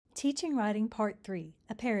Teaching Writing Part 3,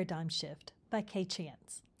 A Paradigm Shift by Kay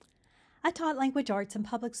Chance. I taught language arts in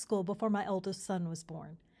public school before my oldest son was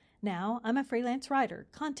born. Now I'm a freelance writer,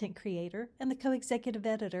 content creator, and the co-executive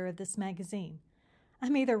editor of this magazine.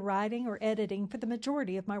 I'm either writing or editing for the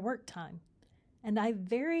majority of my work time. And I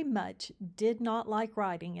very much did not like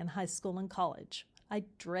writing in high school and college. I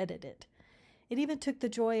dreaded it. It even took the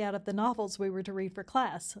joy out of the novels we were to read for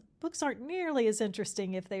class. Books aren't nearly as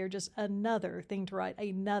interesting if they are just another thing to write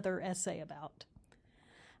another essay about.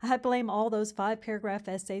 I blame all those 5-paragraph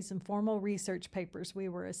essays and formal research papers we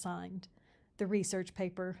were assigned. The research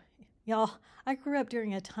paper. Y'all, I grew up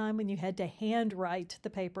during a time when you had to handwrite the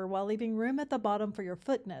paper while leaving room at the bottom for your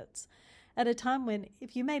footnotes. At a time when,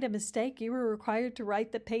 if you made a mistake, you were required to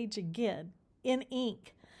write the page again, in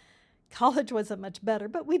ink. College wasn't much better,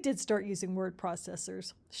 but we did start using word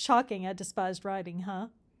processors. Shocking I despised writing, huh?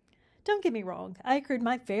 Don't get me wrong, I accrued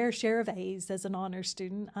my fair share of A's as an honors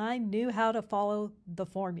student. I knew how to follow the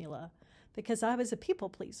formula, because I was a people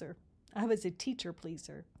pleaser. I was a teacher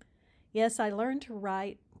pleaser. Yes, I learned to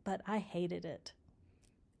write, but I hated it.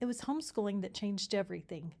 It was homeschooling that changed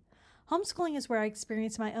everything. Homeschooling is where I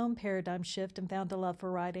experienced my own paradigm shift and found a love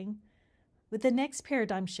for writing. With the next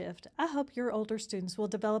paradigm shift, I hope your older students will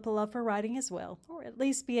develop a love for writing as well, or at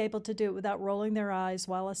least be able to do it without rolling their eyes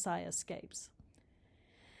while a sigh escapes.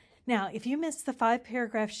 Now, if you missed the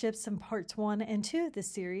 5-paragraph shifts in parts 1 and 2 of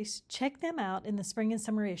this series, check them out in the spring and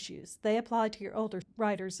summer issues. They apply to your older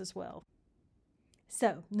writers as well.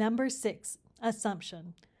 So, number 6,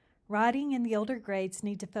 assumption. Writing in the older grades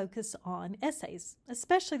need to focus on essays,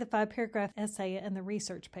 especially the 5-paragraph essay and the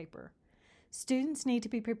research paper. Students need to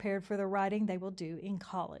be prepared for the writing they will do in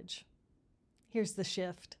college. Here's the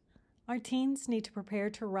shift. Our teens need to prepare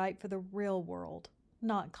to write for the real world,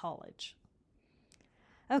 not college.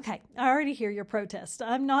 Okay, I already hear your protest.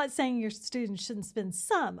 I'm not saying your students shouldn't spend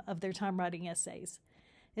some of their time writing essays.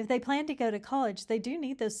 If they plan to go to college, they do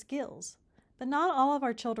need those skills. But not all of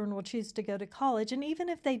our children will choose to go to college, and even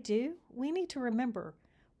if they do, we need to remember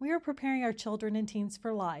we are preparing our children and teens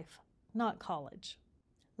for life, not college.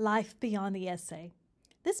 Life beyond the essay.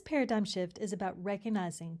 This paradigm shift is about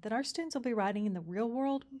recognizing that our students will be writing in the real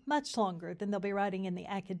world much longer than they'll be writing in the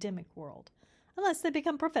academic world. Unless they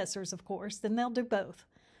become professors, of course, then they'll do both.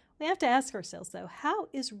 We have to ask ourselves, though, how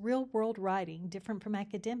is real-world writing different from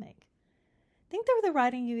academic? Think through the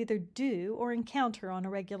writing you either do or encounter on a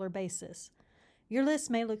regular basis. Your list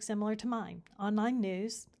may look similar to mine: online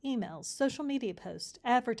news, emails, social media posts,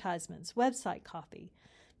 advertisements, website copy,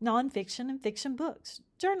 nonfiction and fiction books,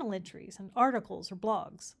 journal entries, and articles or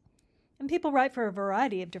blogs. And people write for a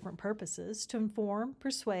variety of different purposes: to inform,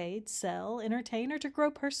 persuade, sell, entertain, or to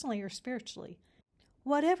grow personally or spiritually.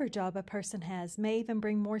 Whatever job a person has may even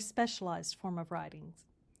bring more specialized form of writings.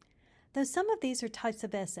 Though some of these are types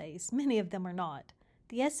of essays, many of them are not.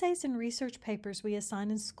 The essays and research papers we assign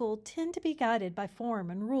in school tend to be guided by form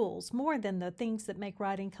and rules more than the things that make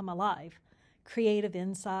writing come alive. Creative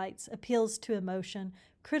insights, appeals to emotion,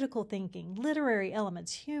 critical thinking, literary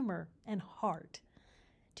elements, humor, and heart.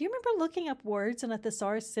 Do you remember looking up words in a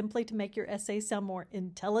thesaurus simply to make your essay sound more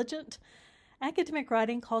intelligent? Academic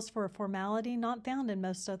writing calls for a formality not found in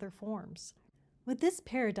most other forms. With this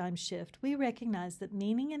paradigm shift, we recognize that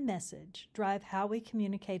meaning and message drive how we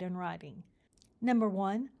communicate in writing. Number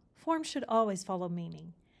 1, form should always follow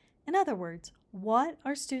meaning. In other words, what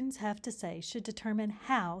our students have to say should determine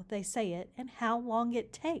how they say it and how long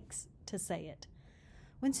it takes to say it.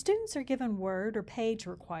 When students are given word or page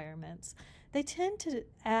requirements, they tend to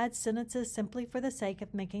add sentences simply for the sake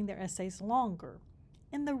of making their essays longer.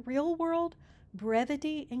 In the real world,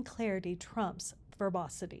 brevity and clarity trumps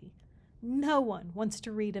verbosity. No one wants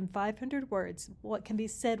to read in 500 words what can be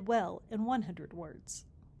said well in 100 words.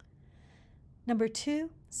 Number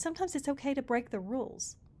 2, sometimes it's okay to break the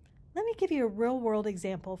rules. Let me give you a real-world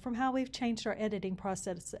example from how we've changed our editing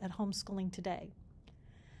process at Homeschooling Today.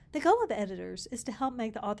 The goal of editors is to help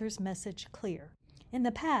make the author's message clear. In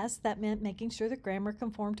the past, that meant making sure the grammar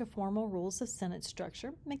conformed to formal rules of sentence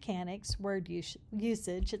structure, mechanics, word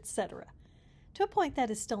usage, etc. To a point,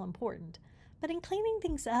 that is still important. But in cleaning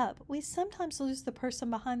things up, we sometimes lose the person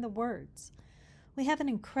behind the words. We have an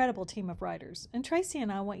incredible team of writers, and Tracy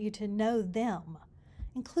and I want you to know them,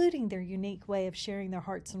 including their unique way of sharing their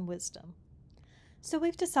hearts and wisdom. So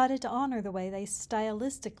we've decided to honor the way they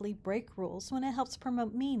stylistically break rules when it helps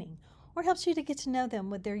promote meaning or helps you to get to know them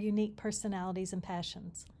with their unique personalities and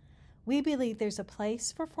passions. We believe there's a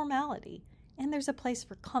place for formality and there's a place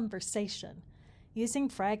for conversation. Using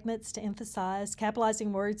fragments to emphasize,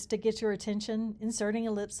 capitalizing words to get your attention, inserting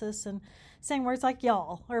ellipsis, and saying words like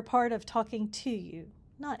y'all are a part of talking to you,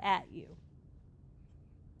 not at you.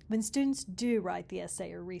 when students do write the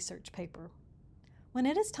essay or research paper. When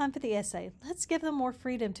it is time for the essay, let's give them more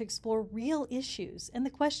freedom to explore real issues and the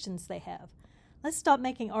questions they have. Let's stop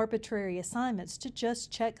making arbitrary assignments to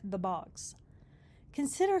just check the box.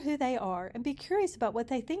 Consider who they are and be curious about what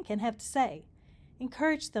they think and have to say.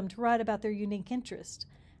 Encourage them to write about their unique interests.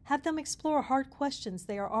 Have them explore hard questions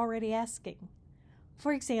they are already asking.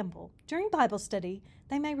 For example, during Bible study,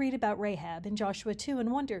 they may read about Rahab in Joshua 2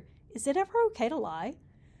 and wonder, is it ever okay to lie?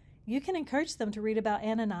 You can encourage them to read about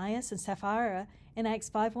Ananias and Sapphira in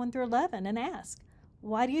Acts 5:1-11 and ask,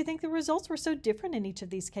 why do you think the results were so different in each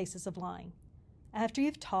of these cases of lying? After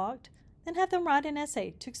you've talked, then have them write an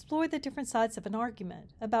essay to explore the different sides of an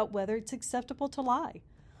argument about whether it's acceptable to lie,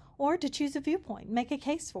 or to choose a viewpoint and make a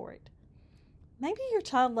case for it. Maybe your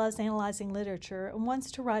child loves analyzing literature and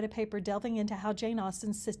wants to write a paper delving into how Jane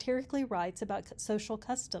Austen satirically writes about social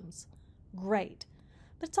customs. Great,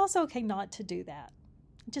 but it's also okay not to do that.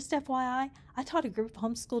 Just FYI, I taught a group of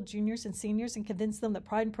homeschool juniors and seniors and convinced them that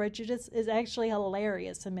Pride and Prejudice is actually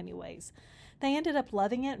hilarious in many ways. They ended up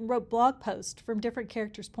loving it and wrote blog posts from different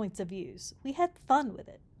characters' points of views. We had fun with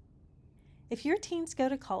it. If your teens go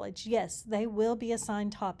to college, yes, they will be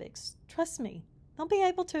assigned topics. Trust me, they'll be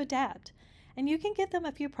able to adapt, and you can give them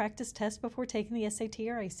a few practice tests before taking the SAT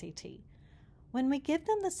or ACT. When we give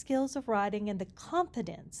them the skills of writing and the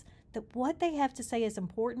confidence that what they have to say is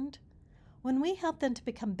important, when we help them to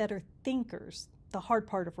become better thinkers, the hard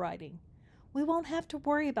part of writing, we won't have to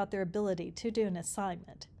worry about their ability to do an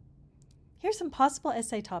assignment. Here's some possible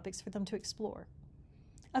essay topics for them to explore.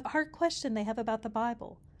 A hard question they have about the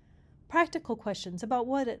Bible. Practical questions about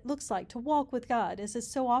what it looks like to walk with God, as is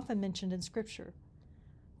so often mentioned in Scripture.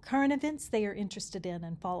 Current events they are interested in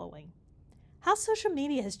and following. How social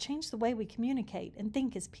media has changed the way we communicate and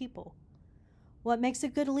think as people. What makes a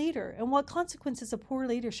good leader and what consequences of poor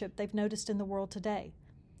leadership they've noticed in the world today.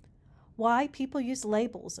 Why people use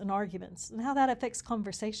labels in arguments and how that affects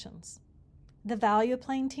conversations. The value of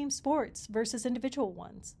playing team sports versus individual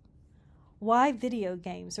ones. Why video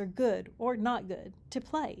games are good or not good to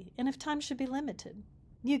play, and if time should be limited.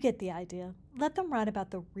 You get the idea. Let them write about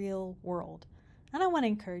the real world. And I want to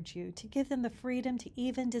encourage you to give them the freedom to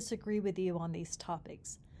even disagree with you on these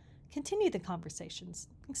topics. Continue the conversations.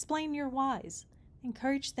 Explain your whys.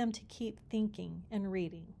 Encourage them to keep thinking and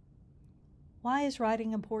reading. Why is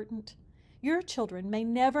writing important? Your children may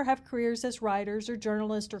never have careers as writers or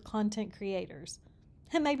journalists or content creators.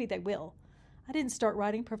 And maybe they will. I didn't start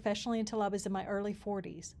writing professionally until I was in my early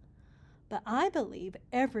 40s. But I believe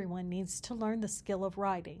everyone needs to learn the skill of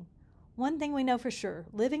writing. One thing we know for sure,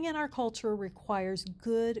 living in our culture requires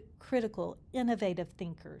good, critical, innovative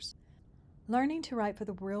thinkers. Learning to write for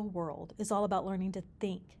the real world is all about learning to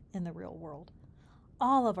think in the real world.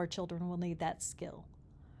 All of our children will need that skill.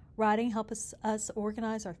 Writing helps us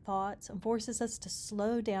organize our thoughts and forces us to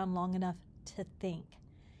slow down long enough to think.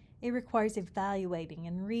 It requires evaluating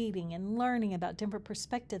and reading and learning about different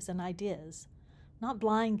perspectives and ideas, not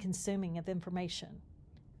blind consuming of information.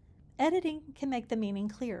 Editing can make the meaning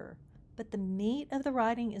clearer, but the meat of the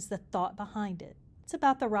writing is the thought behind it. It's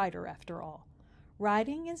about the writer, after all.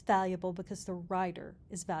 Writing is valuable because the writer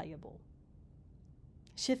is valuable.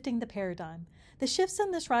 Shifting the paradigm. The shifts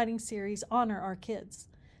in this writing series honor our kids.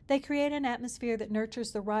 They create an atmosphere that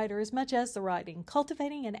nurtures the writer as much as the writing,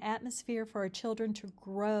 cultivating an atmosphere for our children to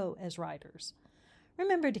grow as writers.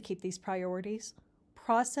 Remember to keep these priorities: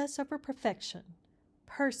 process over perfection,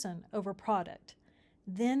 person over product.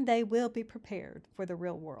 Then they will be prepared for the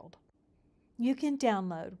real world. You can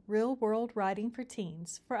download Real World Writing for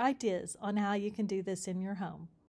Teens for ideas on how you can do this in your home.